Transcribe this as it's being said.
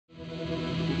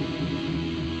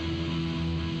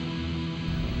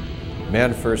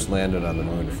Man first landed on the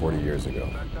moon 40 years ago,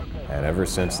 and ever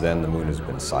since then the moon has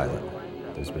been silent.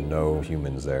 There's been no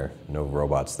humans there, no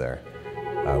robots there.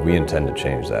 We intend to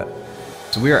change that.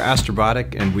 So we are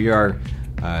Astrobotic, and we are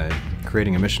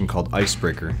creating a mission called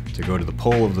Icebreaker to go to the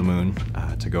pole of the moon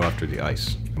to go after the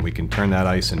ice. And we can turn that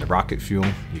ice into rocket fuel.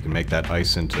 You can make that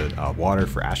ice into water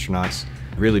for astronauts.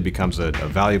 It really becomes a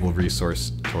valuable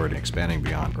resource toward expanding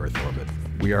beyond Earth orbit.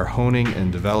 We are honing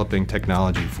and developing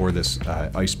technology for this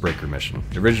Icebreaker mission.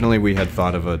 Originally we had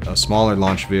thought of a smaller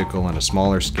launch vehicle on a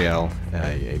smaller scale,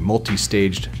 a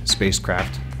multi-staged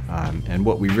spacecraft. And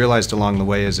what we realized along the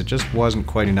way is it just wasn't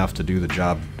quite enough to do the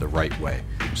job the right way.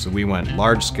 So we went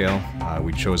large scale.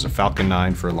 We chose a Falcon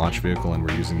 9 for a launch vehicle, and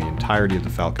we're using the entirety of the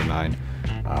Falcon 9.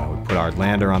 We put our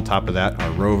lander on top of that,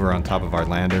 our rover on top of our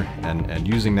lander, and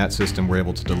using that system we're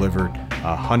able to deliver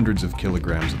hundreds of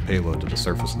kilograms of payload to the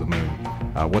surface of the moon.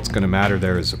 What's going to matter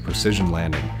there is a precision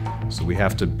landing. So we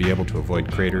have to be able to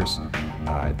avoid craters.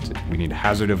 We need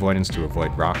hazard avoidance to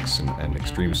avoid rocks and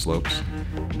extreme slopes.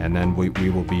 And then we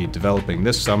will be developing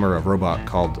this summer a robot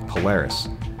called Polaris.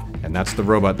 And that's the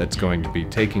robot that's going to be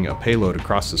taking a payload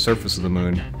across the surface of the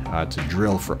moon to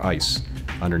drill for ice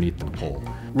underneath the pole.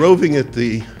 Roving at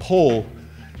the pole,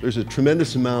 there's a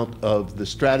tremendous amount of the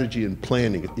strategy and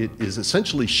planning. It is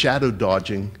essentially shadow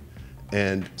dodging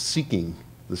and seeking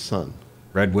the sun.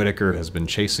 Red Whittaker has been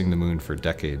chasing the moon for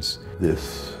decades.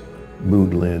 This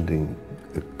moon landing,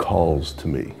 it calls to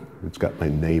me. It's got my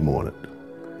name on it.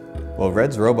 Well,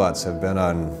 Red's robots have been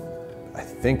on, I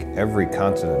think, every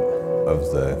continent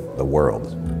of the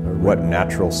world. What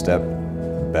natural step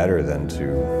better than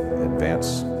to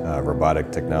advance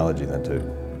robotic technology than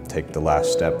to take the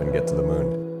last step and get to the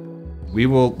moon? We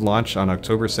will launch on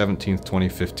October 17th,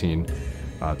 2015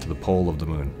 to the pole of the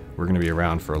moon. We're going to be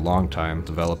around for a long time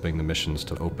developing the missions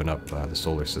to open up the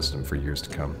solar system for years to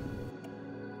come.